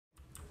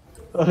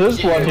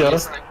There's one here.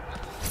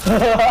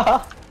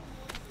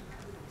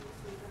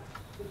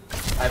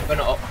 I'm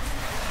gonna op.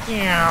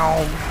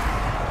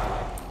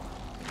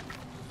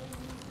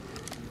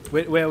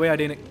 Where are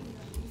they, Nick?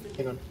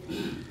 Hang on.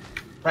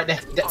 Right there,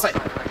 that side.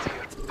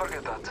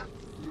 Forget that. That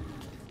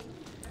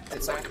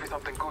It's side. going to be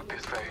something good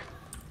this way.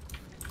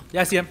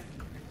 Yeah, I see him.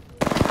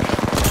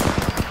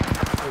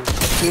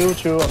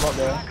 Chill, I'm not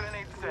there. Flag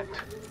grenade set.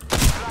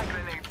 Flag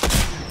grenade.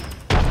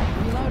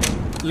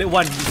 Lit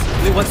one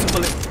super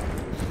lit.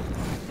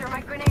 Throw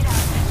my grenade out.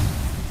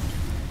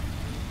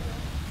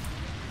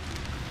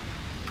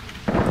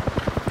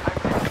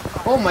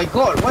 Oh my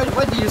god, why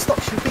did you stop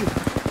shooting?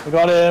 We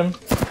got him.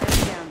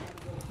 Enemy down.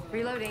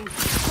 Reloading.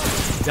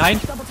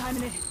 Behind. Double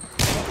timing it.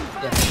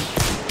 Yeah.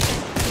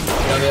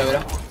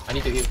 Wait. I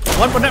need to heal.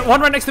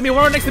 One right next to me.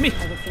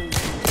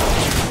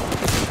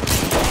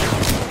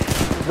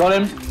 Got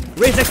him.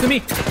 Raise next to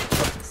me.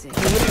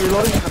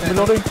 Reloading. I'm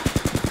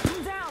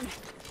down.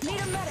 Need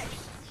a medic.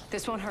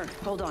 This won't hurt.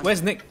 Hold on.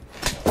 Where's Nick?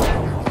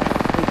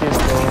 Okay, so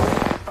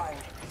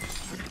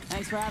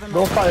Thanks for having me.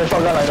 don't fire a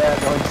shotgun like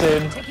that. You're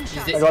insane. Taking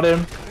shots. I got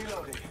him.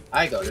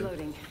 I got him.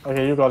 Reloading.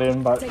 Okay, you got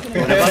him, but Taking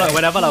a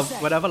Whenever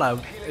lah,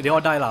 they all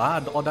die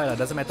lah. All die lah.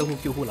 Doesn't matter who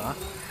kill who lah.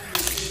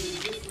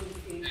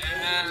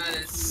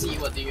 Let's see,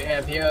 what do you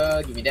have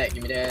here? Give me that.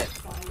 Give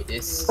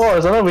this. oh,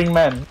 there's another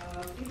wingman.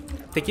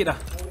 Take it lah.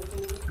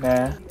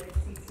 Nah,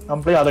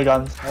 I'm playing other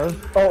guns.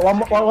 Oh, one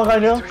guy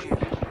here.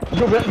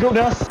 Group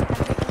there.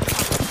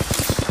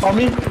 On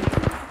me.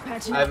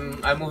 patching up.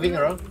 I'm moving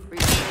around.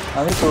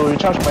 I need to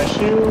recharge my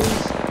shields.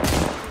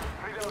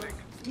 Reloading.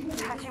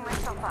 Patching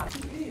myself up.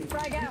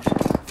 Frag out.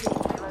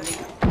 Reloading.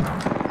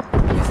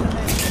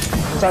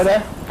 Inside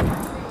there.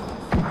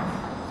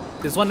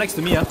 There's one next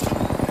to me.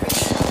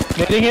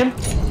 Nading him.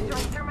 Throwing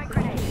thermite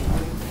grenade.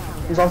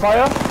 He's on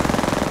fire.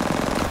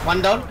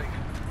 One down.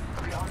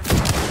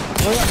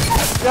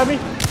 Grab me.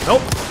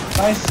 Nope.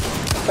 Nice.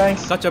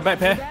 Thanks. Such a bad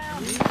pair.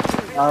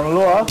 I'm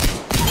lower.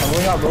 I'm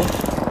going up, bro.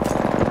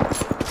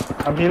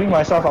 I'm healing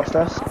myself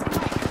upstairs.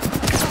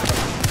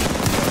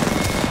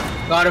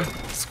 Got him.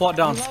 Squad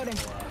down. Reloading.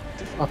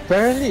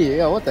 Apparently,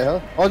 yeah, what the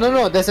hell? Oh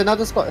no, there's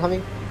another squad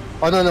coming.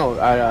 Oh no,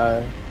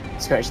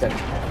 scratch that.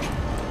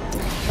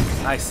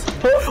 Nice. I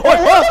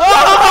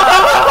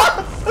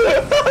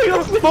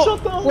got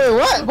slingshotted off. Wait,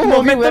 what? Both of you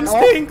Momentum went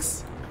off?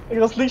 stinks. I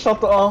got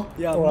slingshotted off.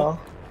 Yeah, Oh, wow.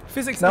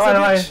 Physics. Never is a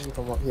mind. bitch.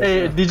 Come on,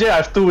 Hey, DJ, I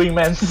have 2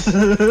 wingmans.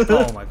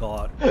 Oh my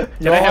god. You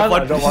Can I have want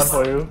one? I got one please?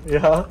 for you.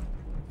 Yeah.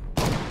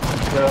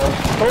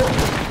 Yeah. Oh,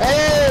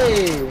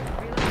 Hey!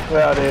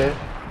 where are they?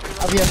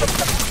 Up here.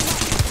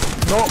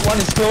 No, one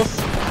is close.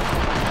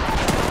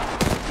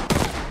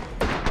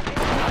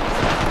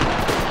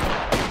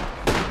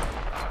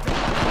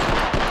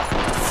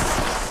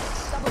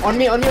 On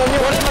me. One in my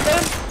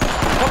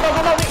Come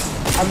on.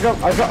 I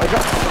dropped.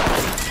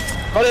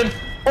 Got him.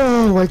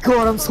 Oh my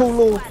god, I'm so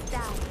low.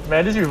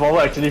 Man, this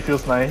revolver actually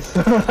feels nice.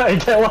 I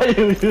get why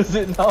you use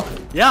it now.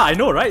 Yeah, I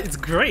know, right? It's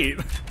great.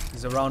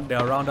 They're around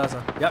us.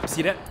 Yep,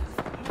 see that?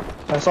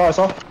 I saw.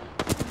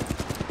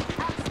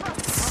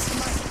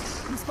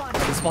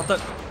 They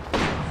spotted.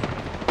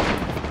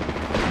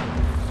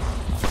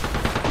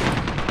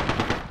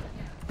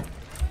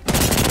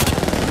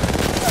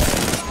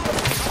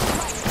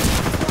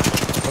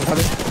 I'm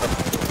coming.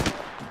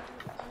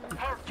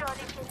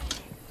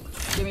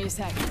 Give me a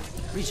sec.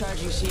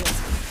 Recharging shields.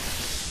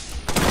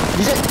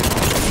 DJ!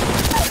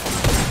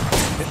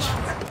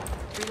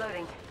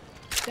 Reloading.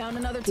 Down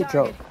another Good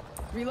target. job.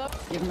 Reload.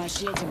 Give my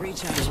shield to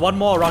recharge. There's one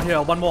more around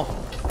here. One more.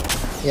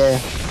 Yeah.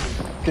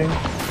 King.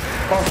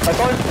 Oh, I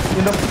saw him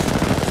in the.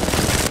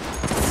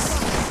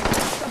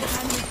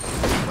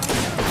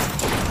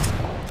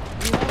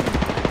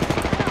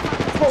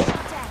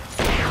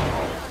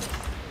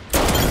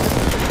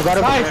 I got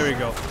him. Nice. There we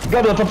go.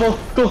 Grab the purple.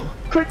 Go.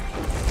 Quick.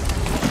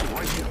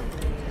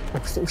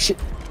 Oh shit.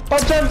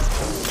 Punch him.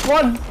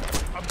 One.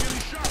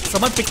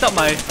 Someone picked up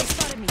my.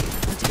 Spotted me.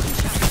 I'm taking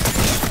shots.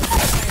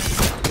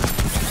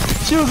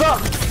 Shields up.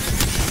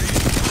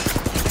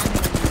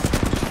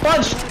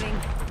 Punch.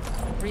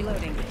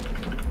 Reloading.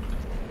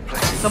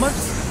 Someone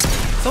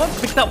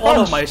picked up all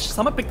of my.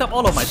 Someone picked up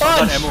all of my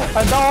shotgun Punch. ammo.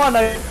 I'm down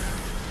one.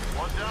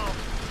 One down.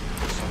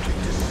 Subject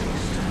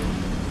deceased.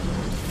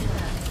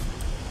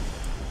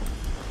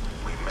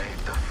 We made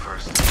the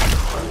first.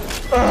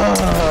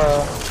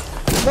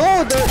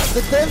 No,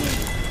 the damn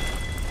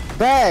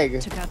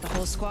bag. Took out the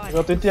whole squad. We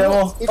got 20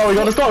 ammo. Oh, we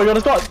got the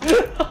squad.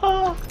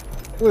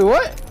 Wait,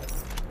 what?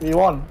 We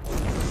won.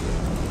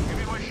 Give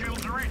me my shield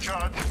to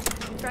recharge.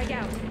 Frag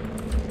out.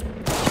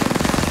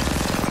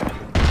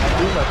 I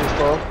use my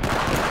pistol.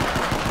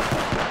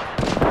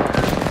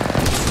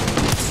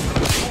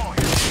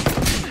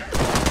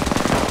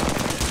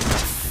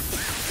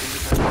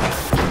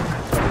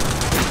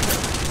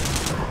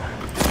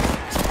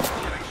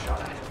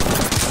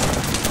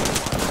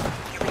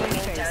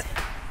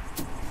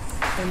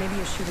 There may be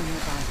a shooter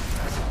nearby.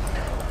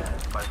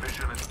 My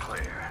vision is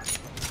clear.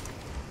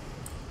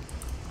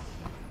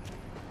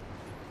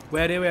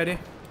 Where are they?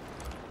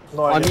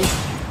 No On idea. me.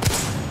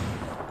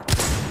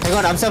 Hang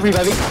on, I'm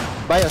self-reviving.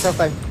 Buy yourself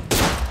time.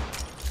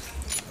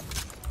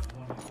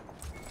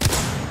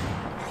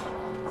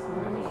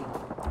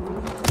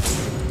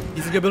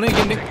 He's in your building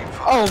again, Nick.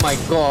 Oh my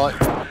god.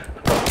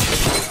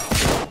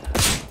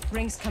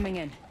 Rings coming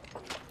in.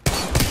 They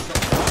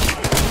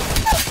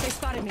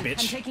spotted me.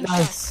 Bitch. I'm taking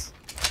shots.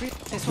 Nice.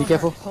 This Be won't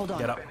careful. hurt. Hold on.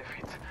 Get up.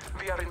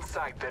 We are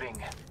inside the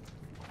ring.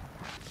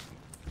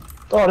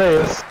 Oh, there he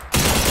is.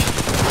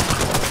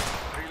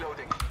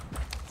 Reloading.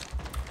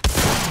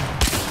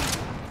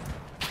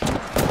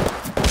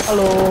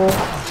 Hello.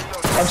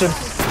 Punch him.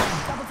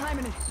 Double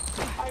timing it.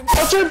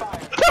 Punch him!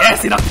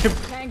 Yes, he knocked him.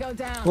 Tango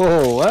down.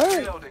 Whoa, what?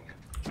 Reloading.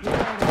 He's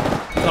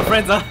our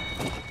friends, huh?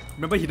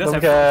 Remember, he does Don't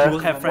have. care. He will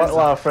have friends.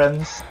 What are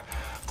friends?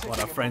 What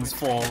are friends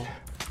for?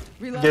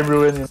 Reload. Game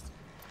ruined.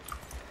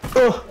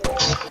 Oh!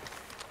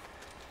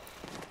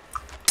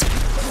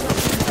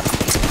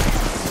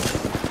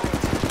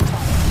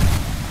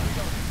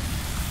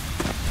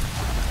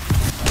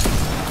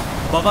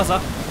 Above us, huh?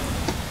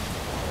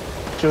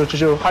 Chill, chill,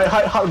 chill.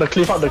 Hug the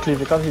cliff, hug the cliff.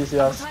 You can't see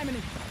us. Timing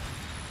it.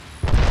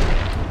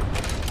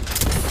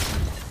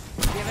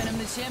 Giving him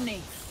the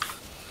chimney.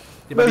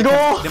 They might Let's be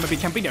go! They might be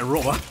camping that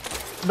rope, huh?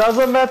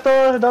 Doesn't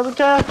matter, doesn't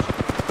care. Timing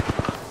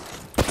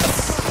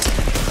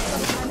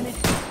it.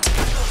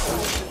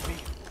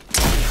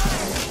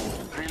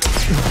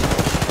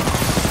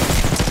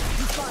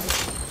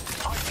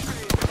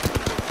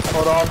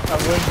 Hold on, I'm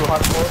going to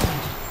hunt mode.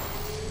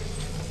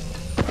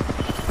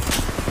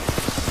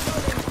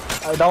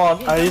 I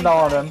hit down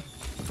on them.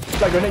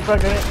 Flag grenade, flag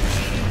grenade.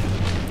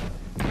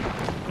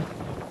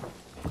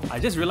 I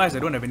just realized I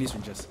don't have any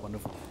switches.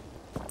 Wonderful.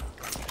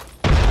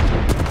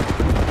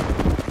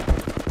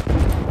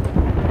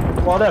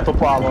 Wow, they have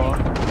purple armor.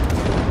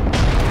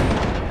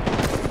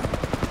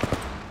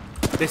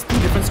 There's two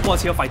different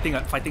squads here fighting.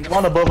 Fighting.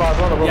 One above us,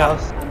 one above Yeah.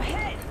 us. I'm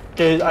hit.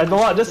 Okay, I know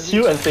what, just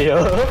heal and stay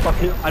here.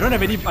 Fuck it. I don't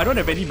have any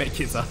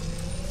medkits, huh?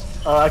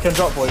 I can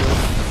drop for you.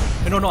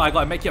 No, I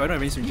got a medkit. I don't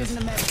have any switches. Using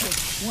a medic.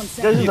 1 Just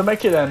second. use the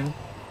medkit then.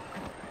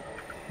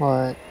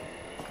 What?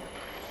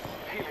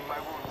 Healing my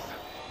wounds.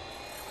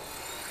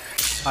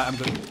 I'm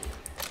good.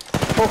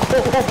 Oh,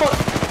 fuck!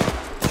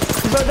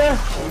 He's right there!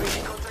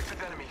 Contacted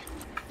enemy.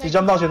 She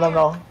jumped down, she jumped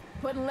down.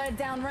 Putting lead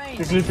down range.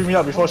 Quickly pick me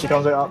up before she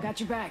comes back up. Got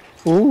your back.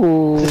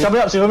 Ooh. She's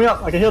coming up, she's coming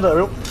up. I can hear the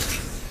rope.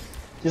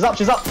 She's up,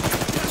 she's up.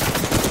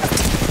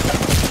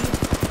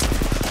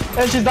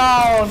 And she's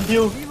down!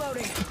 Heal.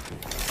 Reloading.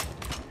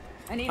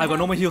 I need I got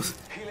no more heals.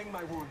 Healing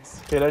my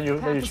wounds. Okay, then you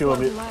chill a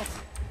bit. Let's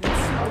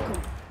smoke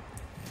 'em.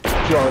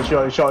 Shot.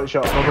 Go.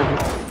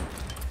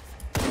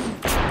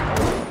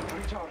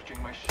 Recharging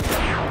my shield.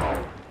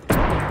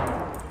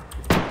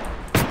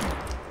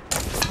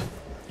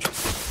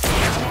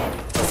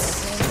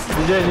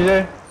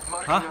 DJ.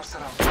 Marking Huh? your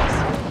surroundings.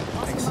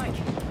 Oscar Mike.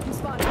 I'm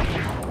spotted.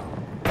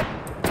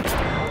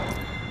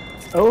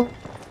 Oh?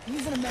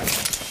 Using a medic.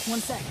 1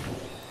 sec.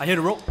 I hear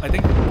the rope. I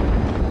think.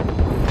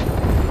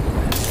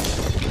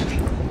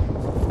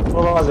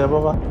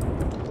 Above us.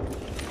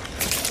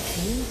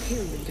 New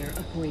kill leader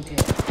appointed.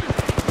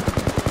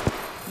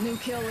 New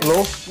kill leader.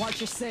 Hello?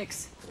 Watch your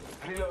 6.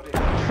 Reloading.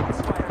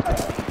 Shots fired.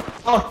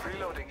 Oh!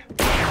 Reloading.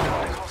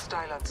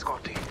 Hostile and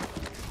Scotty.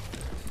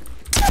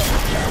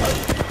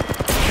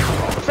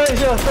 Stay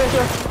here. Kill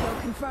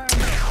confirmed.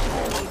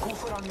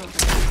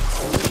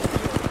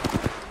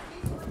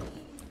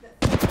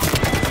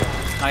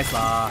 Nice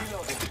lah.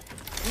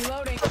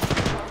 Reloading.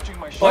 Charging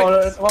my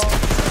shield.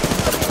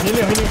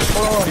 Healing.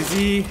 Hold on.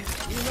 Busy.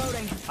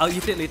 Reloading. I'll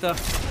eat it later.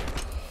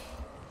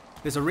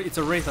 It's a wraith,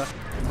 huh?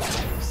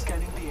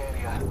 Scanning the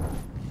area.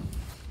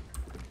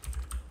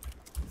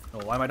 Oh,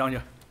 why am I down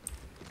here?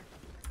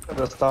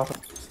 The stuff.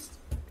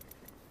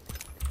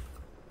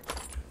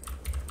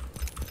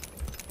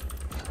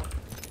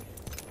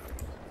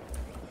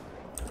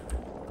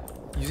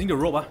 Using the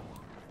rope, huh?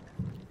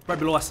 Right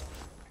below us.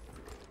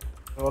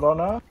 Hold on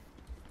now.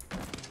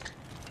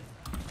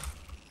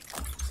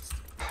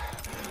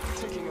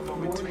 Taking a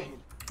moment to heal.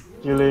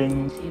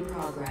 Healing. In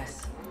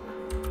progress.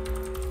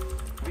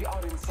 We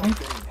are inside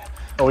the ring.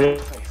 Oh yeah.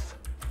 Faith.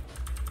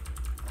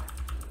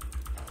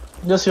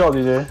 Just heal,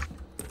 DJ.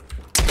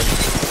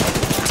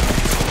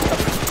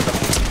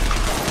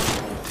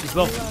 He's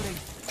low. Reloading.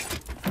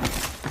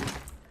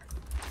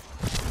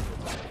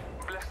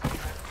 Bless me and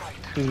fight.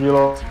 He's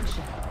below.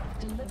 Attention.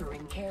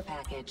 Delivering care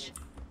package.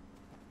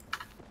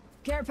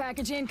 Care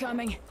package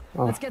incoming.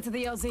 Oh. Let's get to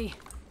the LZ.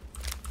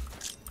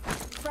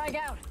 Frag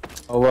out.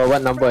 Oh, well,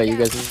 what number are you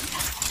guys in?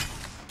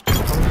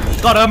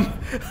 Got him.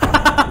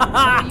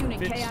 Unit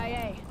Bitch.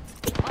 KIA.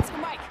 Oscar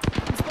Mike.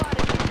 I'm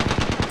spotted.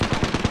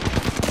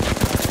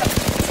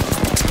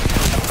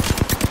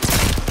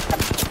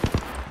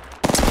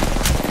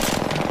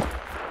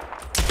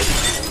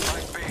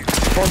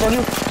 Falls on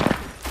you.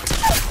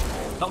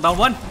 Knock down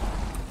one.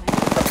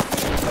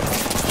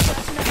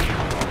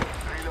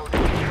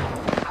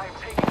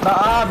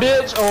 Nah,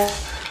 bitch. Oh.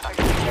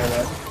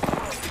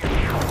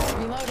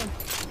 Reloading.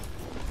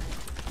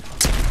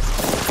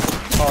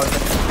 Oh,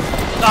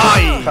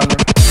 Die. coming.